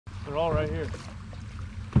They're all right here.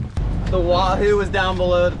 The Wahoo was down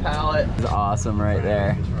below the pallet. It's awesome right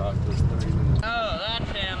there. Oh,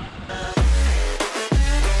 that's him.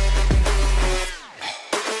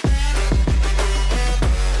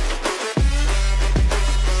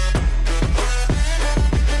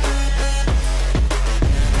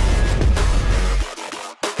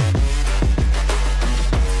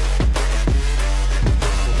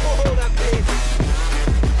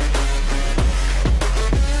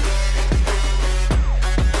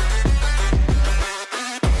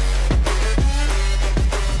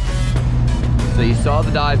 So you saw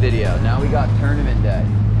the dive video. Now we got tournament day.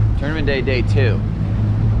 Tournament day, day 2.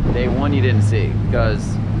 Day 1 you didn't see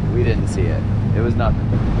because we didn't see it. It was nothing.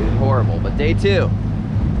 We did horrible. But day 2,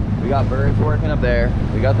 we got birds working up there.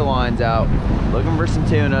 We got the lines out, looking for some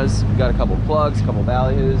tunas. We got a couple plugs, a couple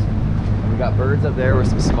ballyhoos. And we got birds up there with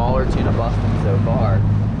some smaller tuna busting so far.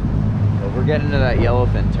 But we're getting to that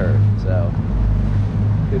yellowfin turf, so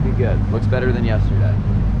could be good. Looks better than yesterday.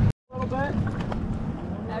 A little bit.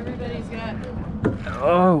 Everybody's got.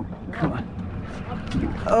 Oh, come on.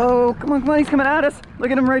 Oh, come on, he's coming at us. Look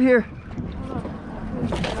at him right here.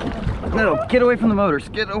 No, get away from the motors.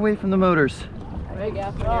 Get away from the motors. All right,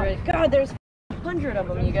 Gaff, when you're ready. God, there's 100 of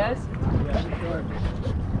them, you guys.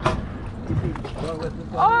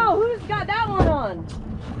 Oh, who's got that one on?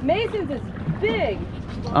 Mason's is big.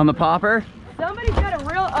 On the popper? Somebody's got a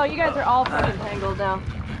real. Oh, you guys are all fucking tangled now.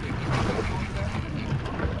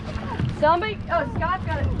 Somebody. Oh, Scott's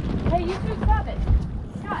got it. Hey, you two stop it.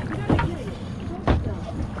 Scott, you gotta get it.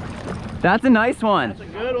 That's a nice one. That's a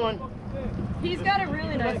good one. He's got a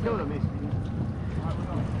really nice one.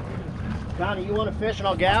 Connie, you want to fish and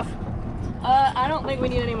I'll gaff? I don't think we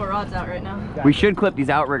need any more rods out right now. We should clip these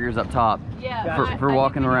outriggers up top. Yeah. For I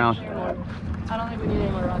walking think we need around. to share more. I don't think we need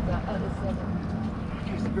any more rods out.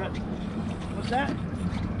 What's that?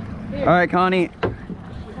 Here. All right, Connie.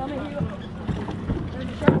 Tell me who. There's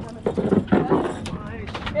a shark coming.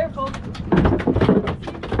 Careful.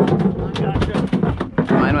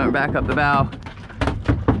 Gotcha. Mine went back up the bow.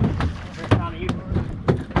 Here, Connie, you.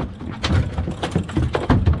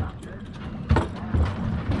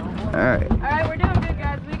 All right. All right, we're doing good,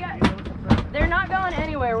 guys. We got. They're not going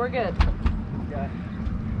anywhere. We're good.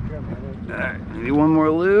 All right, maybe one more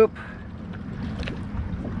loop.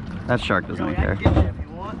 That shark doesn't care. If you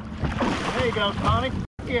want. There you go, Connie.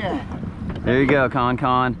 Yeah. There you go, Con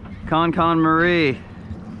Marie.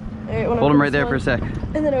 Right, Hold him right there for a sec.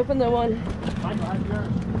 And then open the one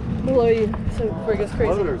below you so before it goes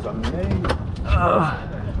crazy. Motor's amazing.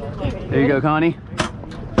 There you go, Connie.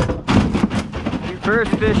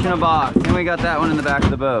 First fish in a box. And we got that one in the back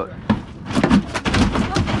of the boat.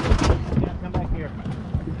 Yeah, come back here.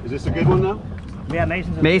 Is this a good one though? Yeah,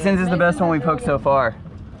 Mason's is the best one we've hooked so far.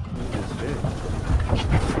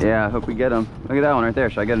 Yeah, I hope we get him. Look at that one right there.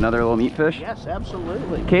 Should I get another little meat fish? Yes,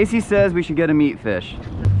 absolutely. Casey says we should get a meat fish.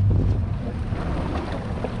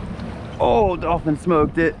 Oh, dolphin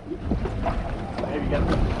smoked it.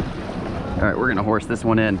 All right, we're gonna horse this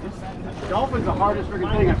one in. Dolphin's the hardest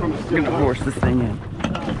freaking thing I promise. We're gonna horse this thing in.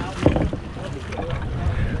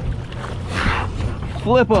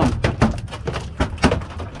 Flip them.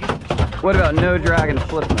 What about no drag and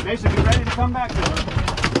flip them? Mason, you ready to come back to it?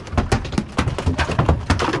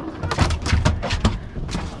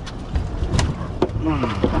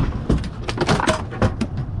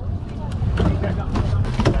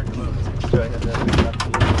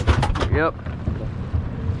 Yep.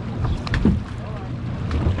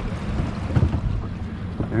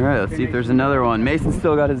 All right, let's see if there's another one. Mason's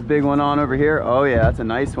still got his big one on over here. Oh yeah, that's a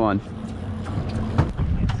nice one.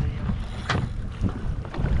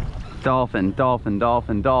 Dolphin, dolphin,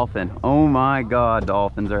 dolphin, dolphin. Oh my God,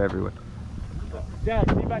 dolphins are everywhere. Dad,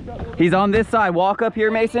 can you back up? He's on this side. Walk up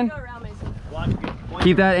here, Mason. Go around, Mason.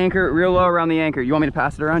 Keep that anchor real low around the anchor. You want me to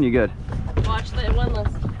pass it around? You good? Watch the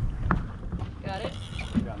windlass. Got it?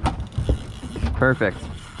 Perfect.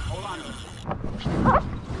 Hold on.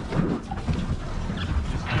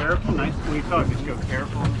 Just careful, nice. When you talk, just go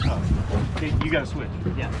careful on the top. Okay, you gotta switch.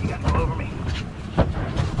 Yeah, you gotta go over me.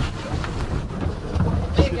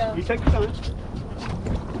 There you go. You take your time.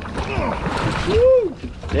 Woo!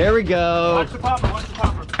 There we go. Watch the popper, watch the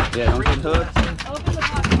popper. Yeah, don't get hooked. Open the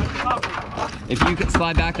box. Watch the popper. If you could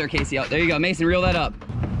slide back there, Casey. There you go. Mason, reel that up.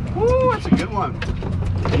 Woo, that's a good one.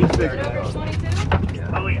 He's big. Over 22?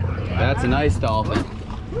 Oh yeah. That's a nice dolphin.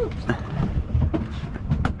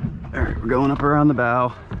 All right, we're going up around the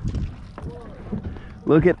bow.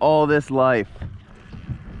 Look at all this life.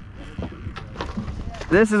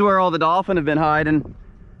 This is where all the dolphin have been hiding.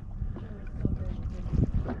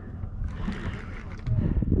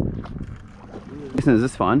 Mason, is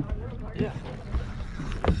this fun? Yeah.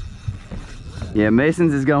 Yeah,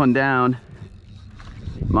 Mason's is going down.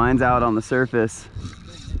 Mine's out on the surface.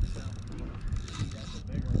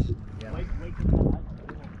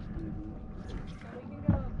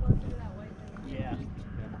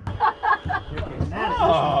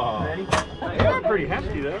 Oh, they're pretty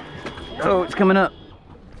hefty though. Oh, it's coming up.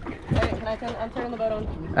 Alright, can I turn? I'm turning the boat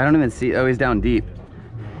on. I don't even see. Oh, he's down deep.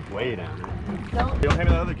 Way down. Don't. You don't have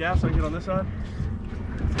me that other gas so I can get on this side?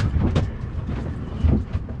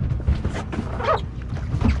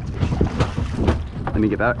 Let me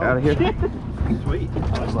get out of here. Sweet.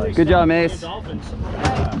 Good job, Mace.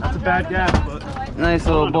 That's a bad gas, but Nice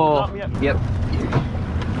little bowl. Yep.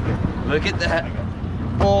 Look at that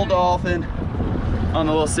bull dolphin on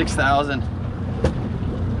the little 6,000.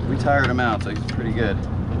 We tired him out, so he's pretty good.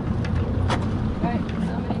 Alright,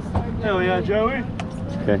 somebody start. hell yeah, Joey.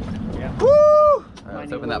 Okay. Yeah. Woo! All right,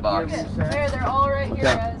 let's open that box. There, they're all right here, Okay.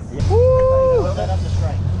 guys. Woo!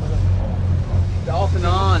 Dolphin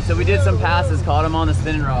on. So we did some passes, caught him on the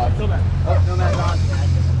spinning rod. Oh, Nomad's on.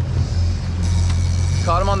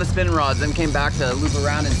 Caught him on the spinning rods, then came back to loop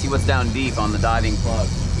around and see what's down deep on the diving plug.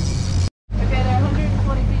 Okay, they're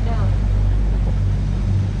 120 feet down.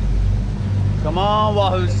 Come on,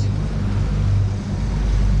 Wahoos.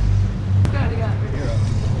 Got it.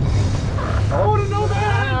 Oh, to know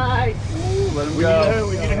that! Nice. Let him We go.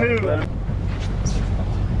 need a who.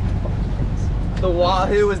 The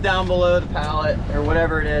Wahoo was down below the pallet, or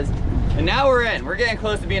whatever it is. And now we're in. We're getting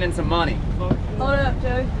close to being in some money. Hold it up,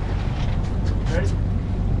 Joey. Ready?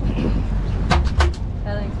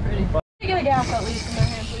 That thing's pretty. Can you get a gaff at least in their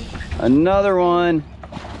hand, please? Another one.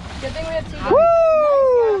 Good thing we have two guys.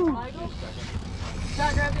 Woo! Nice gaff, Michael.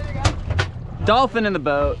 Shot, grab the other guy. Dolphin in the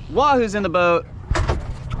boat. Wahoo's in the boat.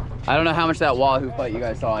 I don't know how much that Wahoo fight you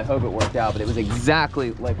guys saw. I hope it worked out, but it was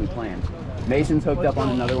exactly like we planned. Mason's hooked up on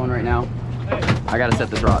another one right now. I gotta set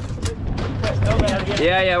this rod.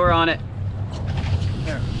 Yeah, we're on it.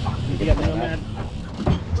 You got the Nomad.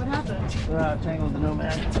 What happened? Tangled the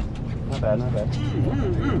Nomad. Not bad, not bad.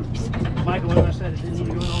 Michael, what I said, it didn't need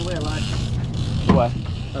to go all the way, like. What?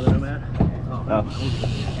 Other Nomad. Oh.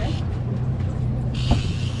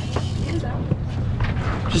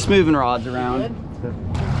 Just moving rods around.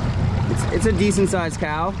 It's a decent sized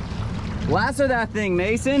cow. Lasso that thing,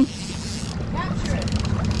 Mason. Capture it.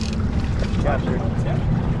 Capture it.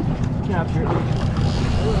 Capture it.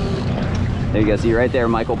 There you go. See right there,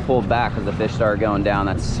 Michael pulled back because the fish started going down.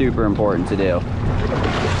 That's super important to do.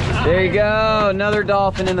 There you go. Another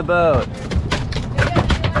dolphin in the boat.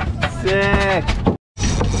 Sick.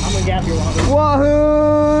 I'm gonna gap your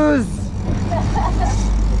Wahoo. Wahoos!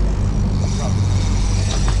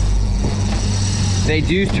 They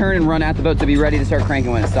do turn and run at the boat to be ready to start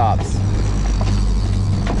cranking when it stops.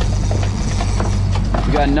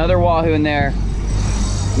 We got another Wahoo in there.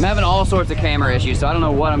 I'm having all sorts of camera issues, so I don't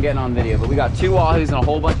know what I'm getting on video, but we got two Wahoos and a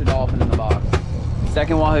whole bunch of dolphins in the box.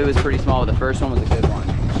 Second Wahoo was pretty small, but the first one was a good one.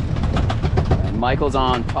 And Michael's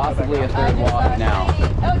on possibly a third Wahoo now. Oh,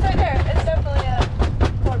 it's right there. It's definitely a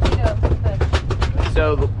torpedo fish.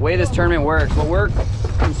 So the way this tournament works, what we're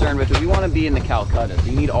concerned with is we want to be in the Calcutta. So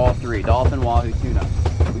you need all three: dolphin, Wahoo, tuna.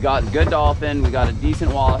 We got good dolphin, we got a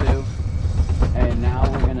decent Wahoo, and now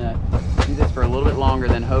we're gonna do this for a little bit longer,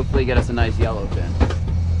 then hopefully get us a nice yellowfin.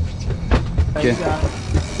 Okay.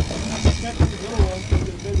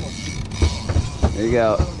 There you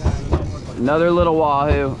go. Another little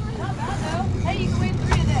Wahoo. Not bad though. Hey, you can win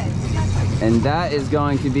 3 a day. And that is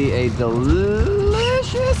going to be a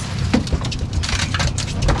delicious,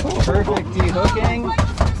 perfect dehooking.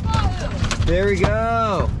 There we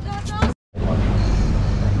go.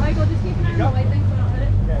 Michael, just keep an eye on the white thing so I don't hit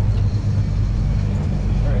it. Okay.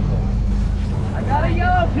 I got a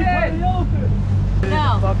yellowfin.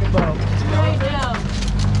 No. Fucking boat. Right now.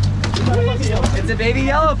 It's a baby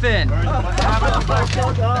yellowfin.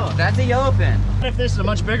 That's a yellowfin. What if this is a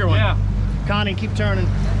much bigger one? Yeah. Connie, keep turning.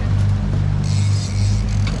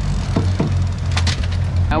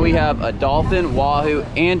 Now we have a dolphin, Wahoo,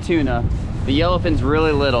 and tuna. The yellowfin's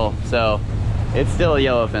really little, so it's still a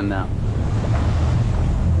yellowfin now.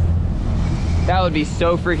 That would be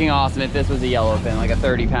so freaking awesome if this was a yellowfin, like a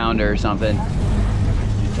 30-pounder or something.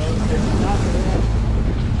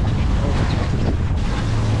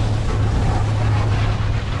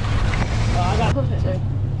 I got to it there.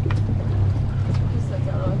 Just set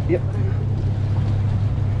that on. Yep.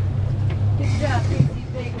 Good job, Casey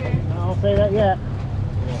Baker. I don't say that yet.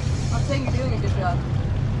 I'm saying you're doing a good job.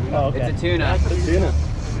 Oh, okay. It's a tuna. It's a tuna.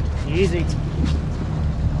 Easy.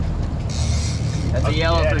 That's a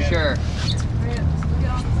yellow for Yeah. sure. Hurry up, just get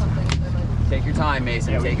on to something. Take your time,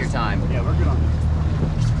 Mason. Yeah, Take your time. Yeah, we're good on this.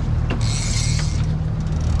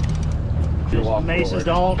 walk Mason, forward.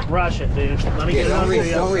 don't rush it, dude. Let me get it Don't under reach,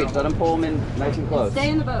 you. don't reach. Let them pull them in nice and close. Stay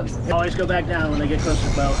in the boat. Always go back down when they get close to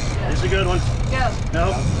the boat. This is a good one. Go.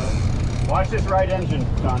 Nope. Watch this right engine,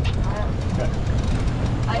 Don. Okay.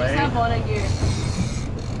 I just have one in gear.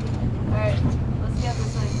 Alright, let's get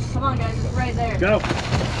this thing. Come on, guys, it's right there. Go.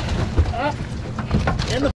 Up.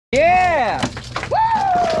 In the. Yeah!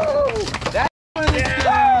 Woo! That's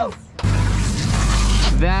Yeah.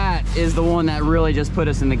 That is the one that really just put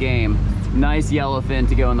us in the game. Nice yellowfin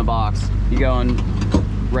to go in the box. You going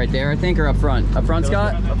right there, I think, or up front? Up front,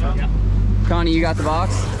 Scott? Up front, yeah. Connie, you got the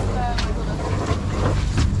box?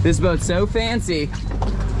 This boat's so fancy.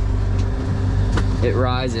 It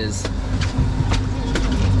rises.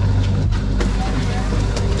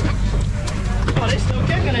 Oh, they still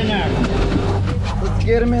kicking in there. Let's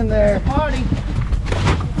get him in there. Party.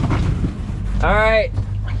 All right.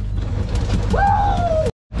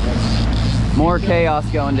 More chaos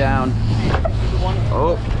going down.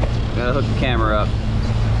 Oh, gotta hook the camera up.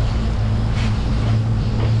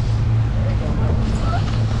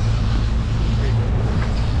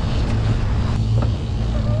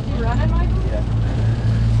 You running, Michael? Yeah.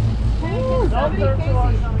 Hey, can somebody,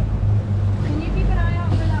 Casey, can you keep an eye out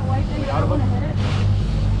for that white thing? I don't want to hit it.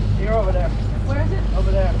 You're over there. Where is it?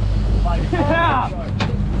 Over there. Yeah.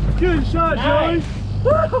 Good shot, Joey.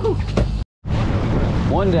 Woo!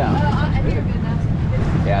 One down. I think you're good now.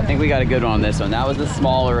 Yeah, I think we got a good one on this one. That was the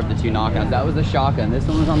smaller of the two knockouts. That was the shotgun. This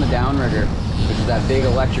one was on the downrigger, which is that big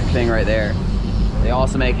electric thing right there. They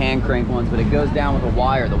also make hand crank ones, but it goes down with a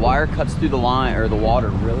wire. The wire cuts through the line or the water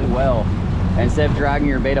really well. And instead of dragging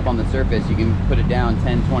your bait up on the surface, you can put it down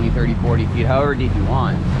 10, 20, 30, 40 feet, however deep you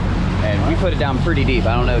want. And we put it down pretty deep.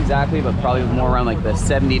 I don't know exactly, but probably more around like the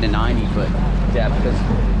 70 to 90 foot depth, because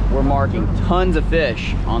we're marking tons of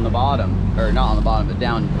fish on the bottom, or not on the bottom, but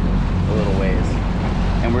down a little ways.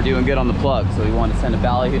 And we're doing good on the plug, so we wanted to send a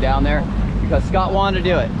ballyhoo down there because Scott wanted to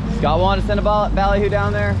do it. Scott wanted to send a ballyhoo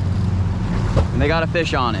down there, and they got a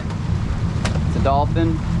fish on it. It's a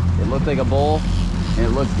dolphin. It looked like a bull, and it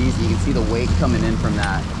looks decent. You can see the wake coming in from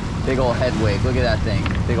that. Big old head wake. Look at that thing.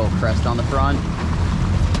 Big old crest on the front.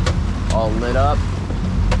 All lit up.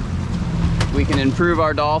 If we can improve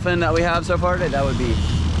our dolphin that we have so far today, that would be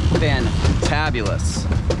fantabulous.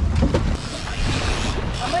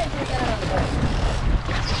 I might take that out of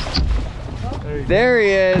the boat. There he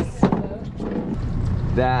is.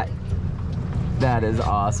 That is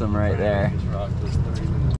awesome right there.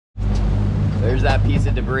 There's that piece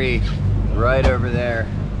of debris right over there.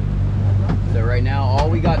 So right now, all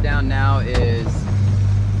we got down now is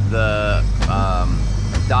the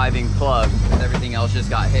diving plug, because everything else just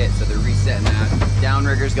got hit, so they're resetting that.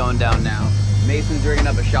 Downrigger's going down now. Mason's rigging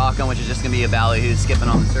up a shotgun, which is just gonna be a ballyhoo skipping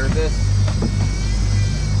on the surface.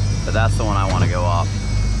 But that's the one I want to go off.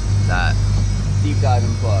 That deep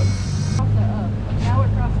diving plug. Now we're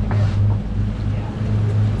crossing again.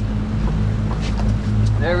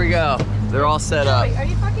 There we go. They're all set up. Wait, are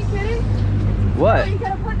you fucking kidding? What? You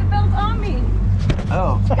gotta put the belt on me.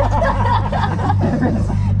 Oh.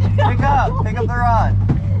 Pick up the rod.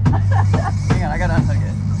 Hang on, I gotta unhook it.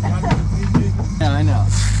 Yeah, I know.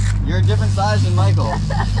 You're a different size than Michael.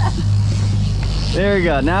 There we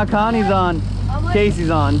go. Now Connie's on. Like Casey's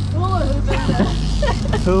on. hula hooping.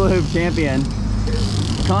 Hula hoop champion.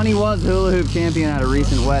 Connie was hula hoop champion at a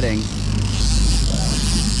recent wedding.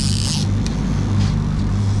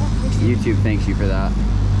 YouTube thanks you for that.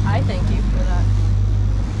 I thank you for that.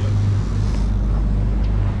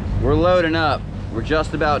 We're loading up. We're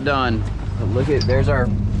just about done. But look at, there's our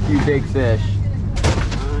few big fish.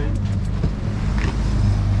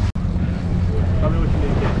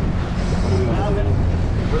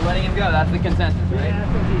 We're letting him go. That's the consensus, right? Yeah,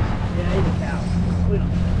 he's a cow. We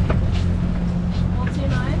don't. We'll see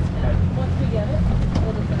mine, and once we get it,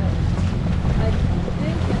 we'll decide. I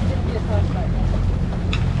think it's gonna be a tough fight.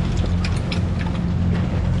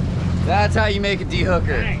 That's how you make a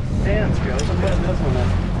de-hooker. Dance goes. I'm getting this one then.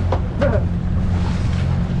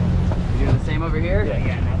 You doing the same over here?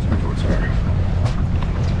 Yeah, now turn towards her.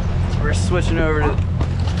 We're switching over to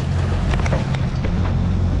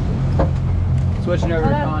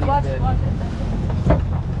Connie's Watch bit. it.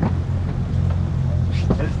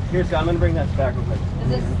 Here, Scott, I'm gonna bring that back real quick.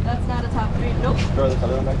 That's not a top three. Nope. Throw this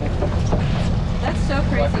other one back there. That's so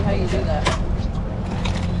crazy how you do that.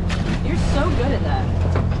 You're so good at that.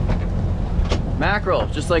 Mackerel,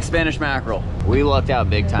 just like Spanish mackerel. We lucked out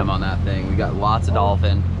big time on that thing. We got lots of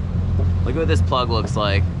dolphin. Look at what this plug looks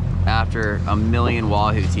like after a million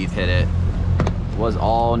wahoo teeth hit it. It was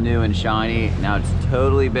all new and shiny. Now it's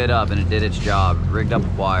totally bit up and it did its job. Rigged up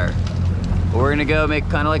with wire. But we're gonna go make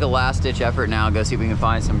kind of like a last ditch effort now, go see if we can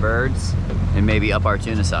find some birds and maybe up our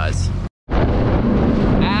tuna size.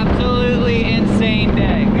 Absolutely insane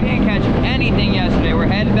day. We didn't catch anything yesterday. We're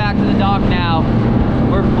headed back to the dock now.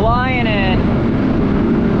 We're flying in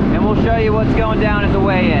and we'll show you what's going down at the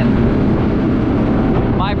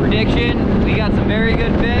weigh-in. My prediction, we got some very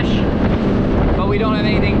good fish, but we don't have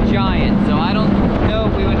anything giant. So I don't know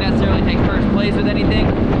if we would necessarily take first place with anything,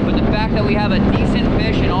 but the fact that we have a decent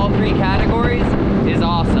fish in all three categories is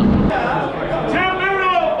awesome.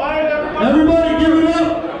 Everybody give it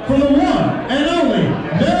up for the one and only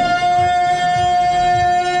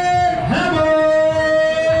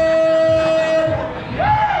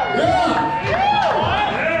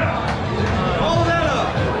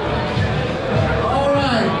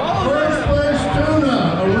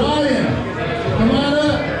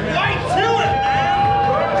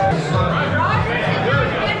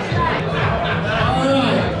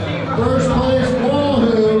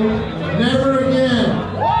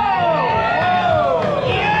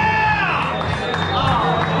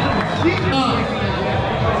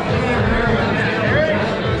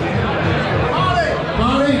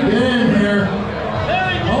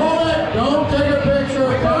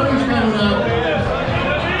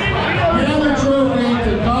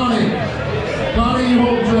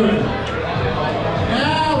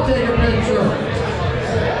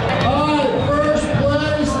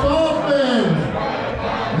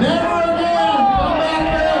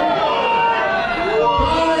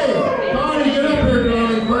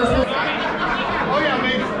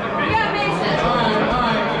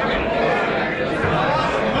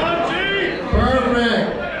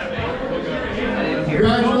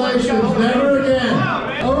Congratulations, never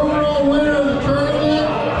again. Overall winner of the tournament,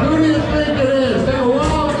 who do you think it is? Take a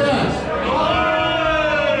wild guess.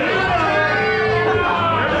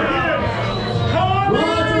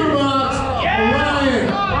 Roger Box, Ryan.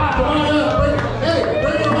 Come on up. Hey,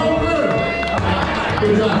 bring your whole crew.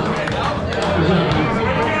 Good job. Good job.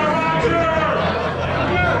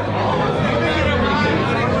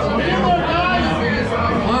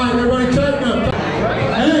 All right, everybody tighten up.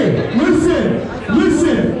 Hey,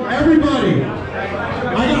 listen, everybody.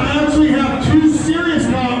 I actually have two serious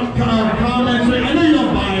comments. I know you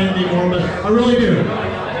don't buy it anymore, but I really do.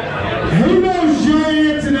 Who knows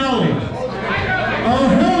Joey Antonelli? Oh,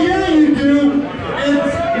 hell yeah, you do.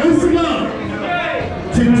 And listen up.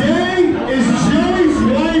 Today is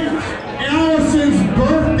Joey's wife, Allison's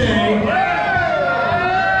birthday.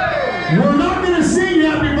 We're not going to sing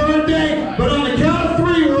happy birthday, but on the count of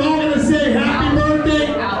three, we're all going to say happy birthday,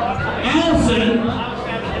 Allison.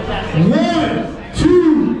 1,